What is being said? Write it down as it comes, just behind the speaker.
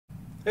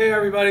Hey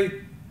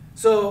everybody.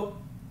 So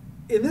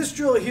in this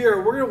drill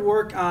here, we're going to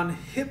work on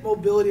hip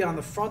mobility on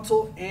the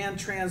frontal and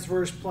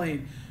transverse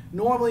plane.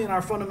 Normally in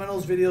our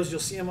fundamentals videos, you'll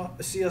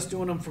see us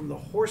doing them from the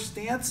horse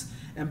stance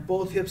and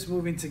both hips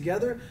moving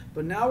together.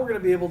 But now we're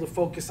going to be able to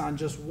focus on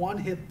just one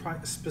hip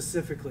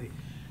specifically.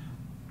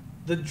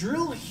 The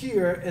drill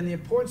here and the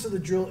importance of the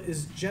drill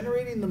is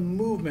generating the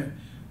movement.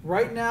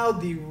 Right now,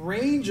 the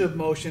range of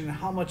motion and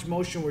how much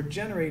motion we're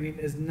generating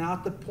is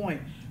not the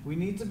point. We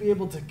need to be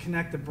able to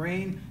connect the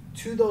brain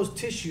to those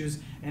tissues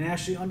and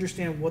actually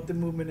understand what the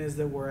movement is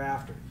that we're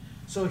after.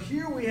 So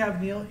here we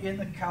have Neil in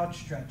the couch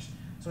stretch.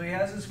 So he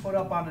has his foot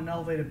up on an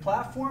elevated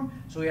platform.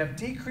 So we have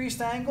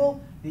decreased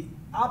angle. The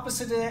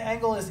opposite of the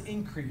angle is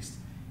increased.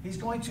 He's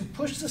going to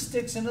push the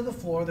sticks into the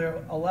floor.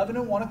 They're 11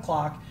 and 1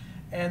 o'clock,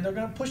 and they're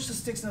going to push the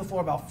sticks into the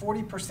floor about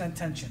 40%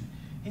 tension.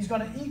 He's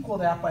going to equal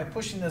that by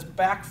pushing this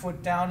back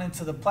foot down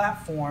into the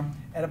platform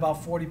at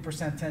about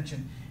 40%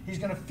 tension. He's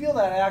going to feel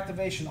that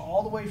activation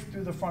all the way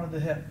through the front of the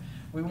hip.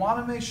 We want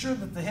to make sure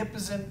that the hip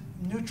is in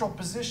neutral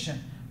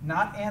position,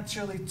 not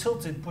anteriorly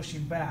tilted,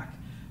 pushing back.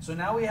 So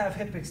now we have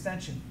hip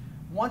extension.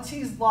 Once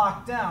he's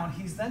locked down,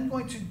 he's then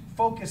going to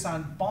focus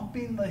on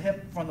bumping the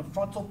hip from the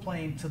frontal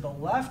plane to the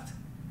left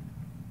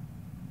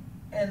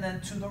and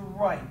then to the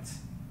right.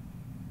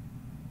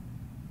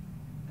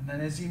 And then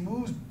as he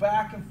moves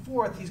back and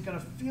forth, he's going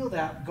to feel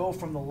that go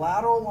from the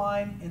lateral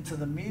line into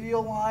the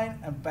medial line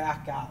and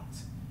back out.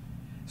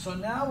 So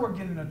now we're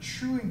getting a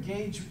true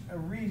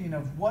reading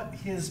of what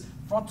his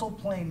frontal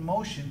plane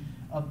motion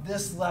of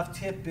this left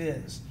hip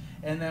is.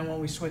 And then when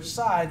we switch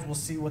sides, we'll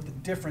see what the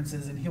difference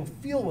is, and he'll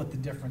feel what the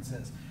difference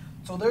is.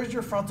 So there's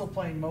your frontal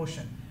plane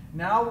motion.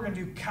 Now we're going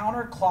to do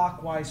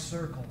counterclockwise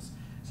circles.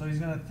 So he's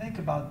going to think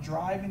about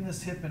driving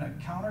this hip in a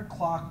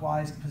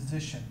counterclockwise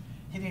position,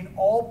 hitting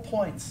all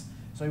points.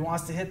 So he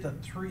wants to hit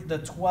the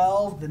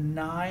 12, the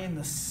 9,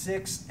 the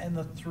 6, and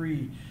the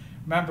 3.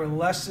 Remember,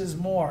 less is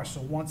more.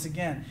 So once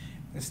again,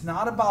 it's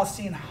not about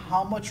seeing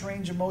how much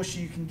range of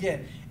motion you can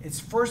get. It's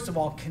first of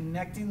all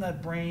connecting the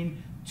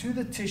brain to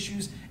the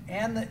tissues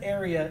and the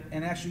area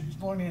and actually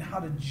learning how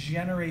to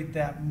generate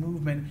that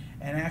movement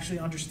and actually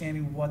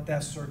understanding what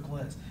that circle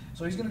is.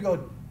 So he's going to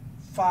go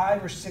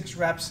 5 or 6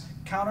 reps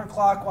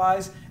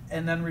counterclockwise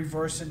and then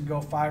reverse it and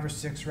go 5 or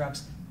 6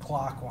 reps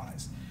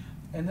clockwise.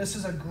 And this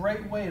is a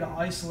great way to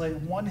isolate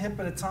one hip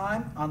at a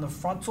time on the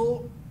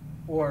frontal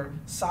or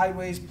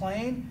sideways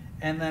plane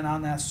and then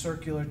on that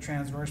circular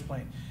transverse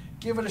plane.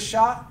 Give it a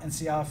shot and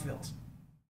see how it feels.